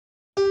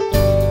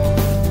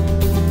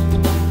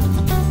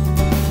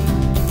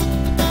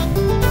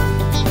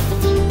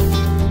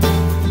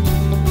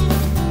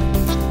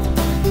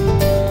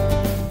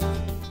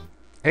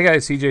Hey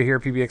guys, CJ here,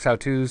 PBX How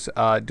To's.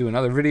 Do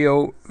another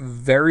video,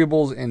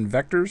 variables in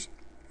vectors,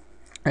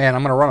 and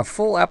I'm going to run a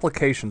full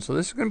application. So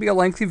this is going to be a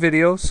lengthy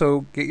video.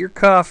 So get your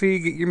coffee,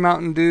 get your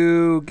Mountain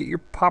Dew, get your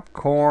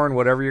popcorn,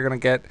 whatever you're going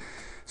to get.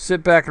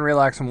 Sit back and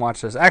relax and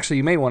watch this. Actually,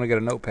 you may want to get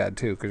a notepad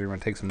too, because you're going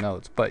to take some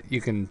notes. But you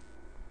can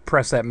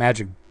press that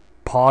magic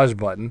pause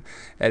button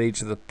at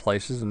each of the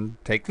places and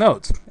take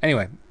notes.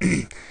 Anyway,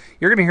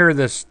 you're going to hear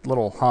this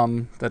little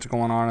hum that's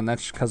going on, and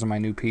that's because of my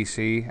new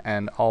PC,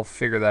 and I'll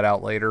figure that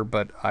out later,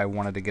 but I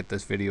wanted to get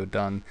this video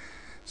done.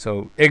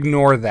 So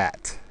ignore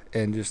that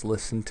and just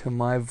listen to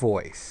my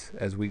voice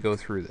as we go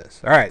through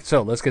this. All right,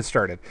 so let's get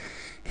started.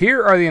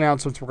 Here are the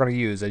announcements we're going to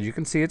use. As you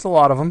can see, it's a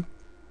lot of them,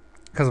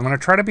 because I'm going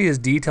to try to be as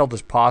detailed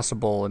as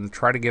possible and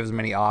try to give as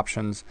many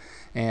options,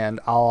 and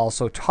I'll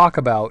also talk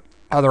about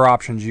other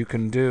options you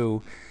can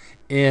do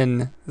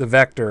in the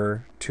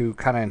vector to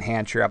kind of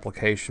enhance your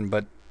application.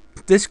 But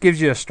this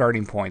gives you a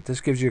starting point.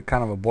 This gives you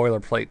kind of a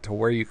boilerplate to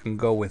where you can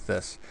go with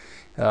this,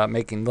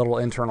 making little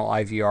internal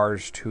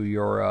IVRs to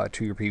your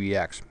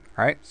PBX.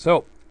 All right,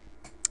 so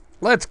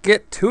let's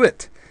get to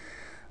it.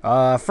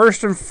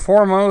 First and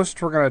foremost,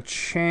 we're going to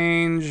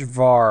change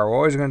var. We're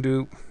always going to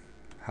do,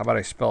 how about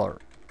I spell it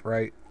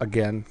right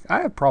again? I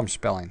have problems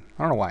spelling.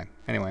 I don't know why.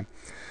 Anyway,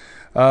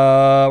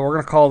 we're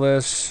going to call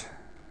this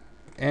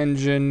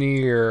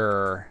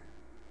engineer.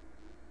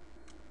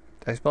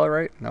 Did I spell it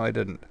right? No, I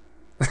didn't.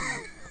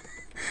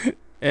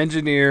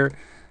 Engineer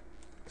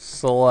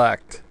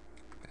select.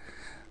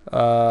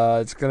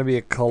 It's going to be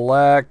a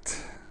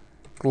collect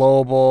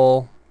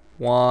global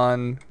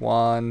 1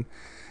 1,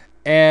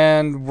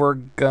 and we're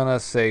gonna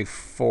say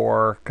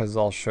 4 because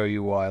I'll show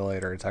you why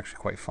later. It's actually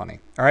quite funny.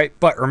 All right,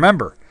 but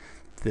remember,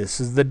 this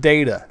is the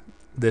data.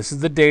 This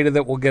is the data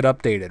that will get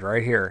updated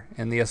right here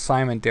in the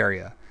assignment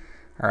area.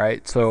 All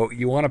right, so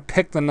you want to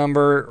pick the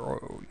number,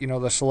 or, you know,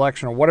 the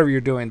selection or whatever you're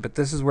doing, but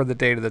this is where the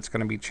data that's going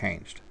to be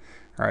changed.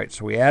 All right,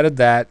 so we added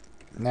that.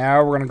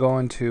 Now we're going to go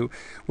into,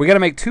 we got to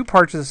make two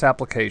parts of this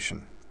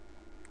application.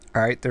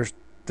 All right, there's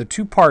the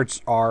two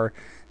parts are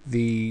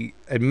the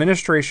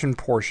administration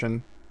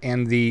portion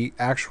and the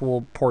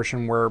actual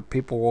portion where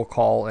people will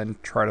call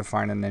and try to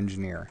find an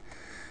engineer.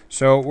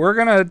 So we're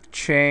going to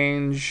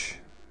change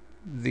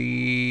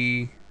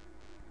the,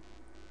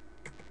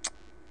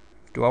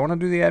 do I want to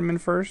do the admin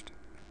first?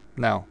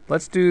 No,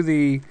 let's do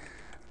the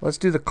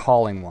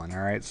calling one.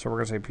 All right, so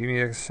we're gonna say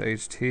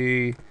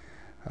PBX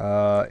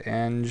HT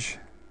eng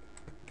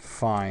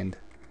find.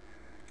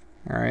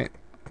 All right.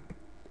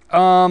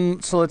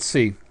 So let's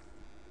see.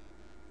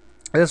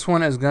 This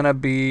one is gonna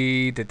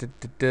be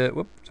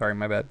whoop, sorry,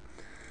 my bad.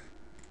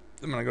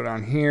 I'm gonna go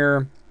down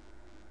here.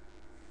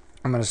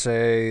 I'm gonna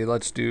say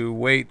let's do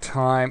wait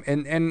time,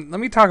 and let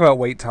me talk about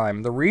wait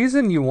time. The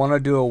reason you want to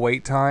do a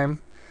wait time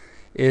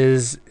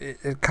is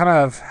it kind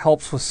of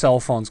helps with cell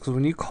phones, because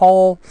when you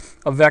call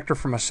a vector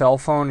from a cell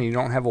phone and you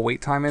don't have a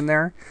wait time in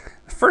there,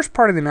 the first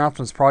part of the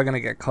announcement is probably going to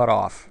get cut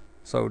off.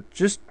 So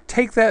just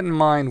take that in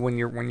mind when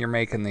you're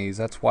making these.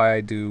 That's why I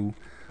do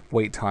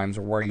wait times,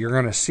 or where you're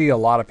going to see a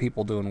lot of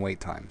people doing wait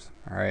times.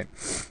 All right.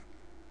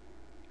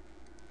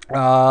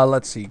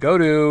 Let's see, go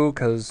to,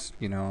 because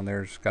you know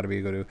there's got to be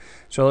a go to.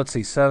 So let's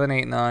see, 7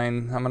 8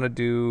 9. I'm going to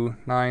do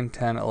 9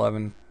 10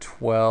 11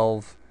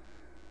 12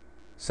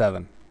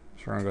 7.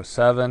 So we're going to go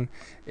 7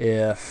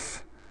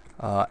 if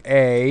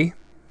A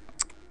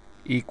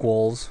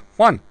equals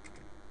 1.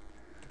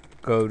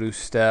 Go to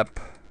step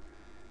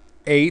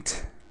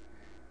 8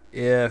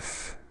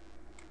 if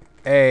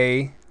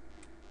A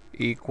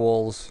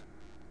equals,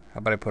 how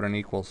about I put an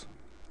equals?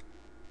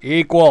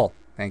 Equal.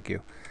 Thank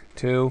you.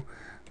 2.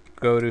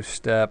 Go to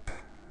step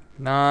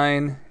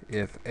 9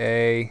 if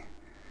A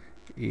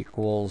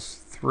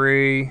equals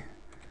 3.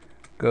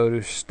 Go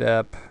to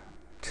step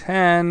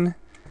 10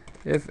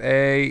 if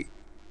A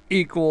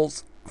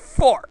equals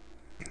 4.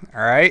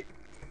 All right.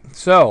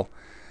 So,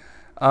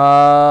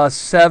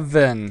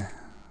 7.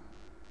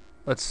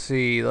 Let's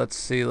see. What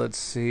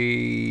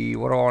do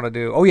I want to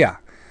do? Oh, yeah.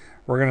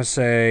 We're going to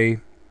say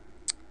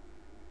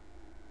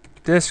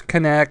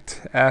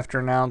disconnect after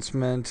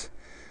announcement.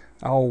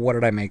 Oh, what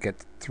did I make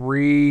it?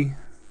 3.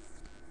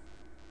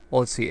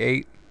 Well, let's see.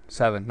 8,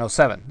 7. No,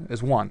 7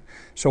 is 1.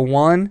 So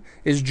 1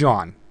 is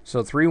John.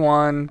 So 3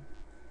 1,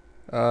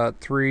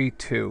 3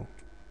 2.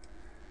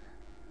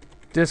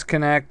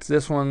 Disconnect.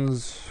 This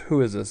one's,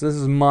 who is this? This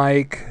is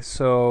Mike.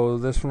 So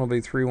this one will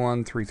be 3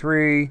 1 3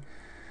 3.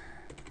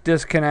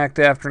 Disconnect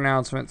after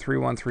announcement 3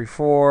 1 3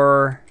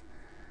 4.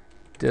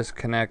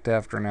 Disconnect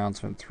after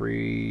announcement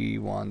 3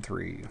 1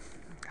 3.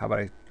 How about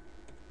I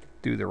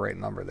do the right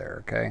number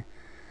there? Okay,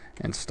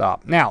 and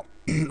stop. Now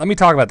let me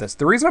talk about this.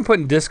 The reason I'm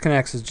putting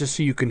disconnects is just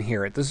so you can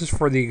hear it. This is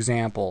for the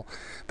example,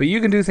 but you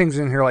can do things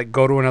in here like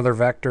go to another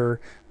vector,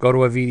 go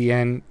to a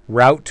VDN,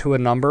 route to a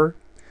number.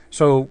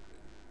 So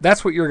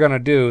that's what you're going to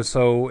do.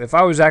 So if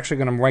I was actually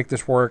going to make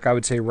this work, I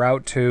would say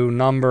route to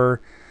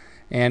number,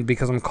 and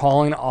because I'm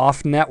calling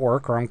off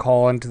network, or I'm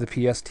calling to the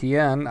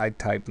PSTN, I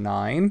type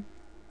 9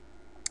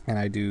 and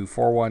I do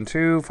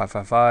 412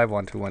 555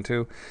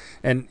 1212,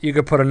 and you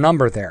could put a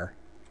number there.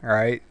 All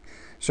right.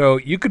 So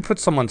you could put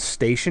someone's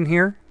station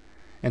here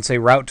and say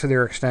route to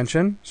their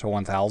extension, so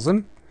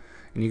 1000.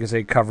 And you can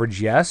say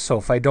coverage yes. So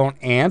if I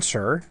don't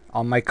answer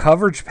on my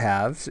coverage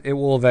paths, it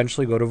will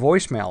eventually go to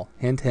voicemail.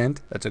 Hint,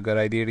 hint. That's a good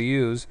idea to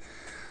use.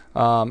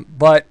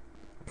 But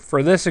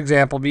for this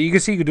example, you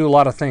can see you can do a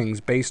lot of things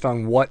based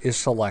on what is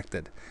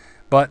selected.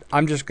 But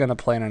I'm just going to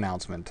play an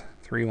announcement.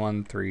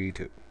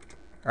 3132.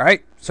 All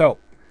right. So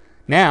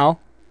now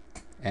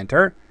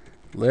enter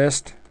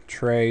list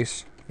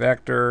trace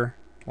vector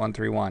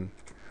 131.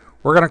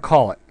 We're going to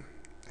call it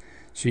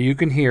so you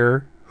can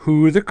hear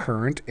who the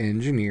current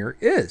engineer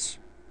is.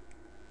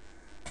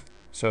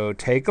 So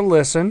take a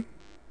listen.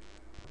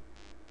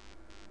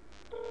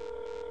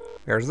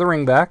 There's the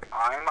ringback.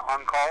 I'm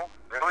on call.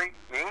 Really?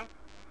 Me?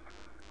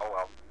 Oh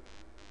well.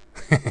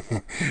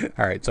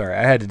 All right, sorry.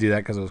 I had to do that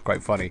because it was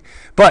quite funny.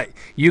 But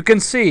you can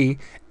see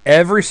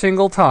every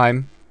single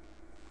time,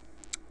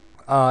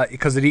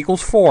 because it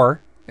equals 4,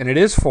 and it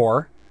is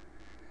 4,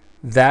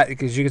 that,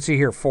 because you can see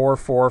here, 4,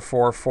 4,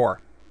 4,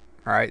 4.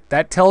 All right,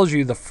 that tells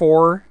you the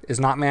 4 is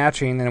not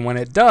matching, and when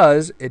it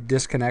does, it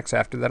disconnects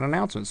after that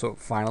announcement. So it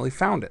finally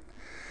found it.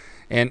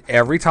 And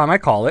every time I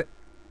call it,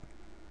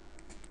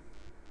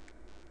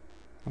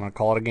 I'm going to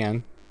call it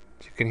again,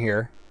 so you can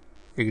hear.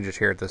 You can just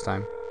hear it this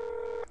time.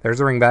 There's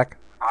the ringback.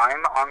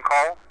 I'm on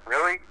call.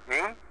 Really? Me?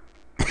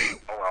 Oh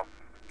well.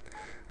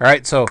 All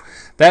right, so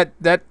that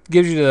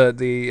gives you or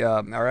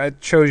that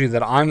shows you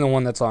that I'm the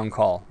one that's on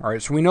call. All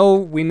right, so we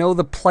know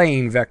the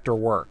plane vector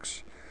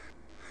works.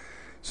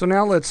 So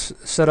now let's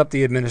set up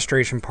the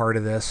administration part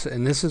of this,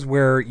 and this is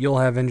where you'll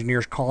have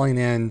engineers calling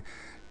in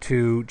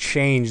to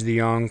change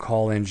the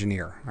on-call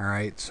engineer. All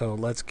right, so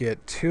let's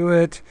get to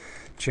it.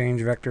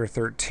 Change vector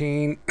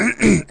 13,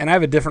 and I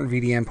have a different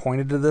VDM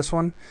pointed to this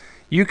one.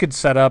 You could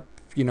set up,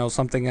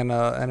 something in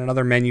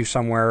another menu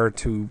somewhere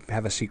to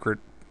have a secret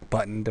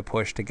button to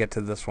push to get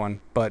to this one,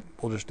 but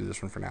we'll just do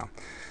this one for now.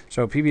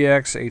 So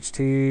PBX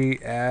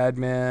HT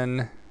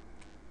admin,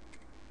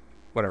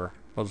 whatever.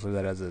 We'll just leave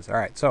that as is. All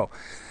right, so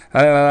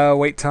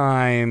wait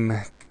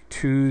time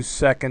 2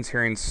 seconds.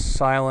 Hearing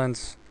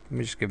silence. Let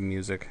me just give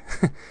music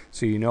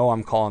so you know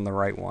I'm calling the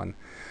right one.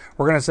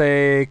 We're gonna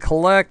say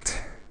collect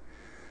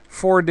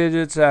 4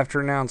 digits after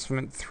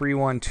announcement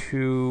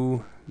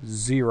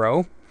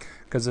 3120,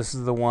 because this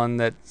is the one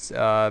that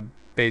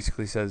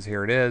basically says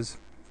here it is.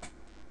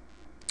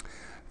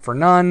 For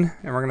none,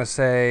 and we're gonna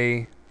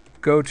say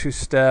go to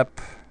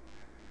step,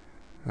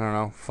 I don't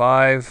know,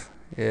 5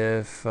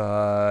 if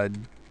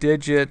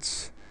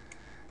digits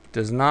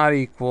does not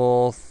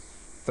equal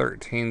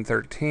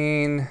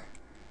 1313.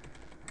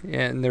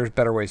 And there's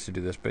better ways to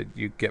do this, but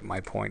you get my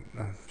point.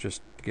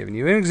 Just giving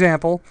you an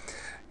example.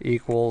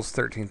 Equals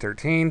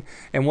 1313.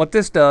 And what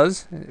this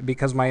does,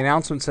 because my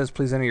announcement says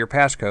please enter your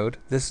passcode,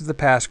 this is the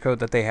passcode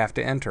that they have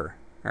to enter.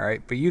 All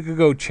right, but you could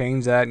go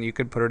change that and you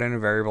could put it in a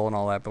variable and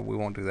all that, but we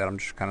won't do that. I'm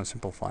just kind of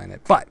simplifying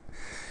it. But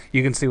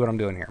you can see what I'm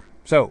doing here.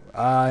 So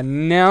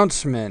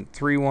announcement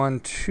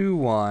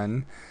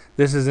 3121.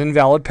 This is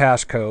invalid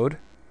passcode.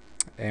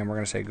 And we're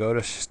going to say go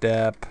to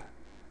step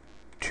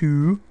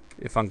 2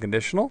 if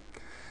unconditional.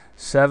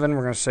 7,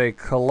 we're going to say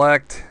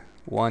collect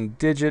 1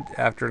 digit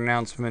after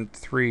announcement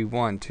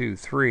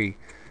 3123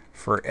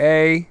 for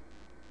A.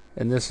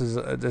 And this is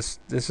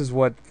this is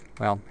what,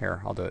 well,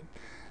 here, I'll do it.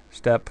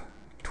 Step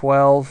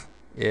 12,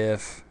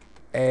 if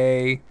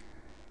A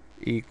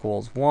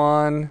equals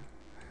 1,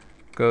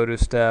 go to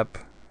step,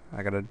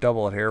 I got to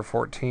double it here,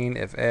 14,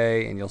 if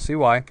A, and you'll see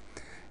why.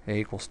 A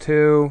equals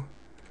 2,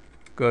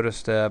 go to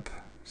step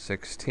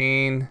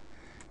 16,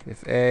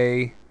 if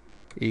A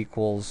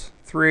equals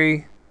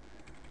 3,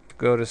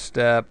 go to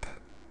step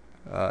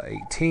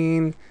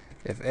 18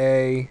 if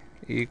A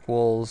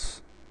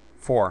equals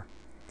 4.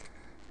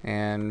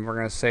 And we're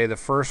going to say the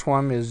first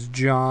one is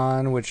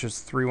John, which is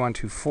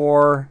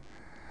 3124.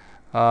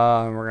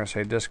 We're going to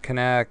say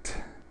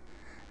disconnect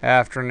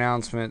after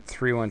announcement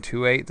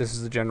 3128. This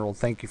is the general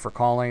thank you for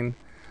calling,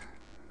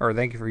 or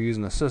thank you for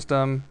using the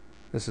system.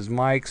 This is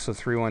Mike, so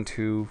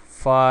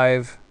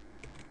 3125.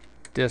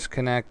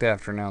 Disconnect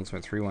after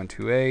announcement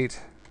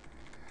 3128.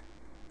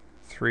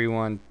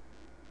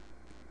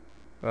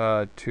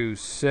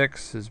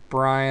 3126 is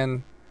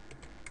Brian.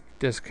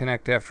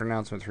 Disconnect after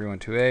announcement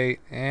 3128.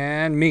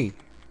 And me.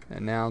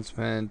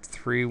 Announcement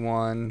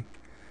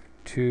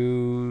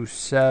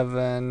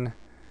 3127.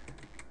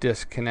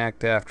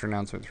 Disconnect after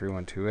announcement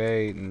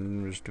 3128.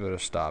 And we'll just do it a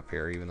stop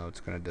here, even though it's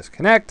going to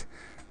disconnect.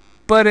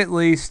 But at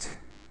least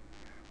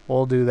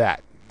we'll do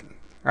that.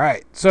 All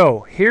right, so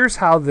here's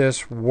how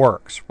this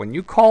works. When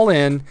you call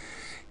in,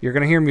 you're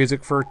going to hear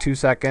music for 2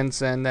 seconds,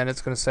 and then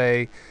it's going to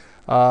say,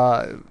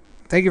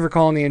 thank you for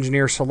calling the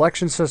engineer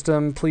selection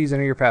system. Please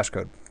enter your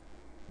passcode.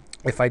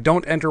 If I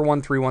don't enter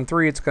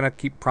 1313, it's going to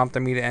keep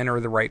prompting me to enter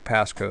the right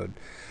passcode.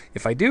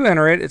 If I do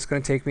enter it, it's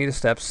going to take me to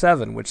step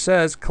 7, which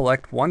says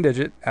collect 1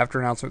 digit after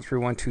announcement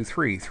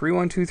 3123.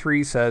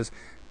 3123 says,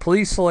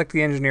 please select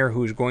the engineer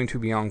who is going to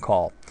be on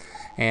call.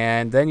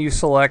 And then you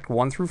select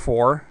 1 through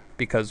 4,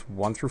 because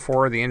 1 through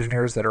 4 are the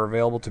engineers that are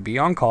available to be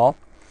on call.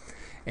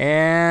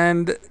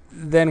 And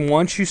then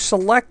once you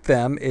select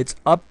them, it's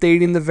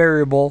updating the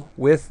variable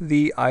with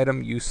the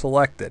item you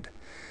selected.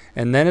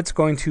 And then it's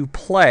going to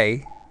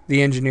play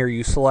the engineer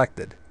you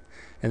selected.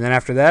 And then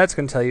after that, it's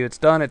going to tell you it's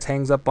done. It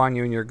hangs up on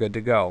you and you're good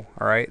to go.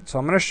 All right. So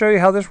I'm going to show you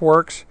how this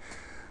works.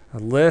 A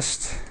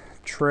list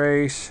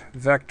trace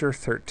vector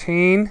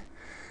 13.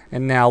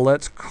 And now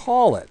let's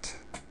call it.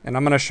 And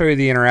I'm going to show you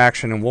the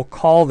interaction, and we'll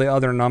call the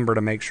other number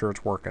to make sure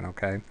it's working,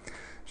 okay?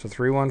 So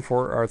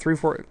 314 or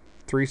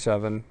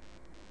 3437.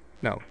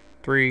 No,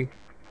 3.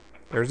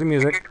 There's the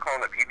music. Thank you for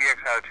calling the PBX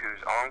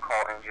How-To's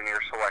on-call engineer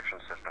selection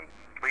system.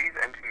 Please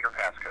enter your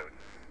passcode.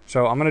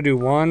 So I'm going to do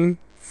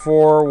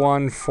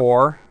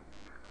 1414.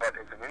 That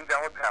is an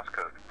invalid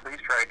passcode. Please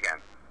try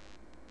again.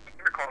 Thank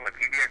you for calling the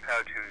PBX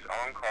How-To's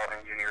on-call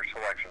engineer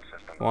selection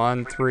system.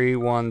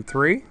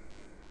 1313.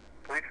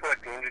 Please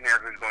select the engineer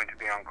who's going to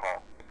be on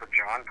call. For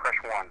John, press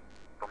 1.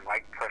 For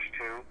Mike, press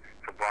 2.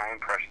 For Brian,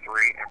 press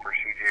 3. And for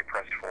CJ,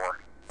 press 4.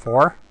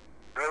 4.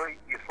 Really?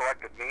 You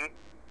selected me?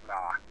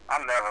 Nah,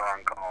 I'm never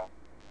on call.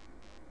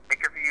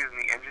 Thank you for using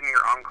the engineer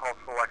on-call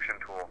selection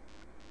tool.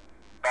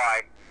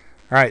 Bye.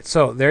 All right,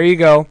 so there you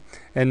go,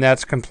 and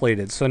that's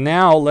completed. So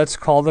now let's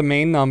call the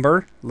main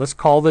number. Let's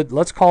call the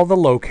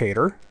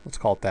locator. Let's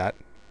call it that.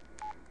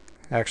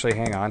 Actually,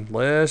 hang on.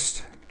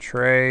 List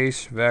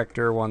trace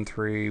vector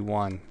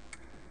 131.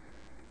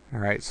 All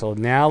right, so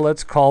now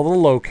let's call the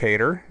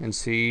locator and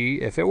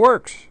see if it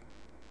works.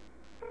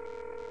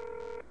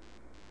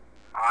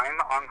 I'm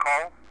on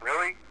call?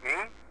 Really? Me?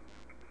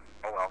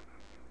 Oh well.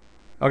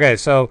 Okay,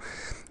 so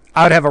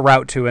I would have a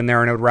route to in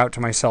there, and it would route to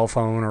my cell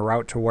phone or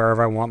route to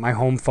wherever I want, my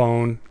home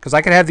phone, because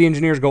I could have the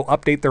engineers go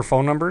update their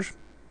phone numbers.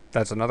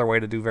 That's another way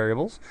to do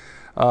variables.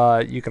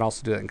 You can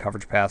also do it in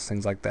coverage paths,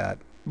 things like that.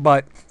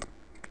 But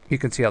you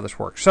can see how this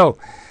works. So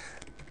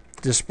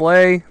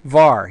display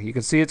var. You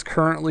can see it's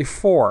currently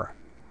 4.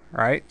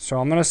 Right, so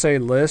I'm going to say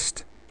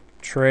list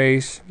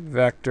trace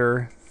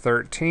vector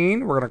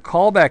 13. We're going to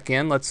call back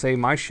in. Let's say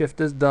my shift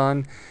is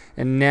done,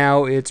 and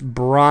now it's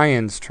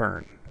Brian's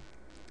turn.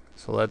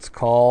 So let's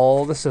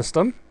call the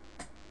system.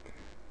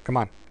 Come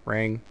on,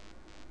 ring,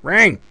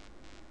 ring.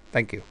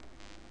 Thank you.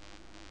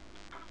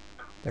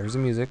 There's the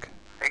music.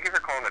 Thank you for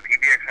calling the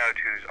PBX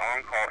How-To's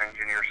on-call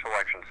engineer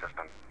selection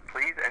system.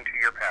 Please enter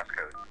your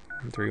passcode.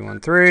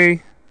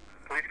 313.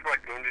 Please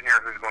select the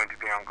engineer who's going to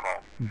be on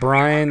call.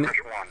 Brian. Press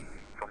 1.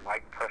 For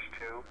Mike, press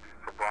 2.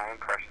 For Brian,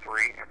 press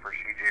 3. And for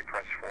CJ,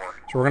 press 4.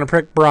 So we're going to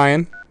pick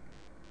Brian.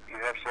 You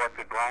have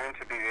selected Brian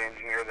to be the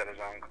engineer that is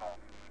on call.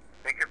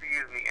 Thank you for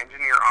using the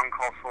engineer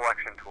on-call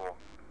selection tool.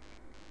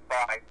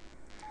 Bye.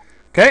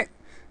 Okay,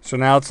 so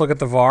now let's look at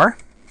the var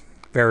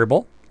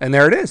variable, and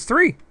there it is,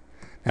 3.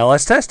 Now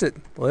let's test it.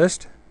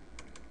 List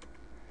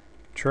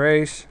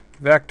trace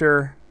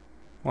vector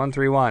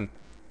 131.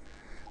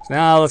 So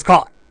now let's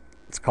call it.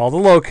 Let's call the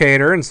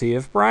locator and see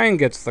if Brian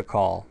gets the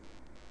call.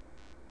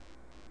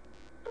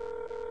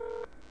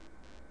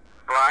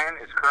 Brian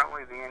is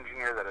currently the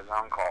engineer that is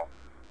on call.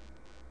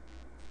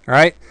 All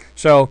right,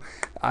 so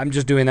I'm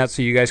just doing that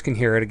so you guys can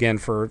hear it again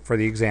for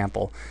the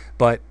example.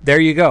 But there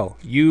you go.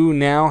 You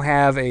now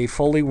have a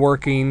fully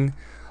working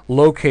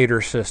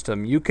locator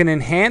system. You can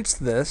enhance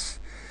this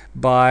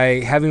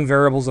by having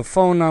variables of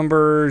phone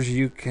numbers.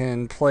 You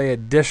can play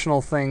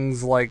additional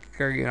things like,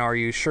 are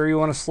you sure you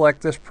want to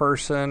select this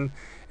person?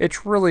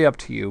 It's really up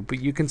to you.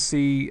 But you can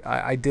see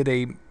I did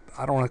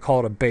I don't want to call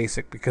it a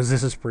basic because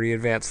this is pretty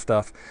advanced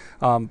stuff,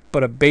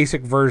 but a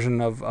basic version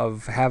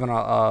of having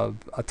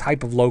a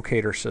type of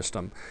locator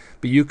system.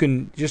 But you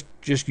can just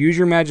use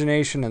your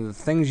imagination and the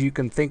things you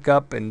can think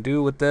up and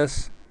do with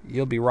this,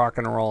 you'll be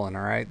rocking and rolling,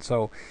 all right?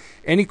 So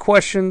any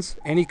questions,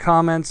 any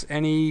comments,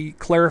 any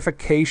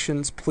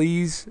clarifications,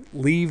 please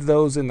leave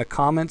those in the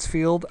comments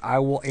field. I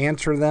will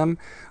answer them.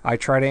 I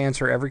try to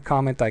answer every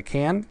comment I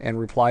can and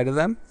reply to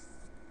them.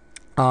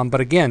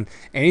 But again,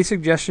 any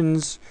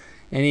suggestions,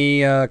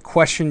 any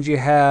questions you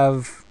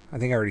have, I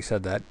think I already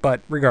said that, but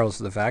regardless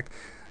of the fact,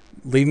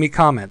 leave me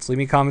comments. Leave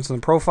me comments on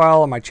the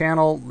profile on my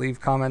channel.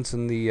 Leave comments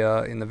in the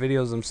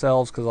videos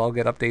themselves because I'll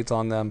get updates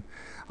on them.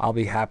 I'll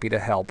be happy to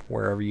help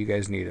wherever you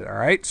guys need it. All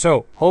right,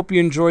 so hope you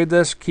enjoyed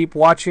this. Keep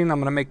watching. I'm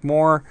going to make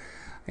more.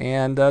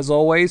 And as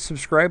always,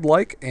 subscribe,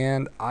 like,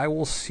 and I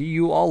will see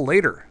you all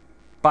later.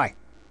 Bye.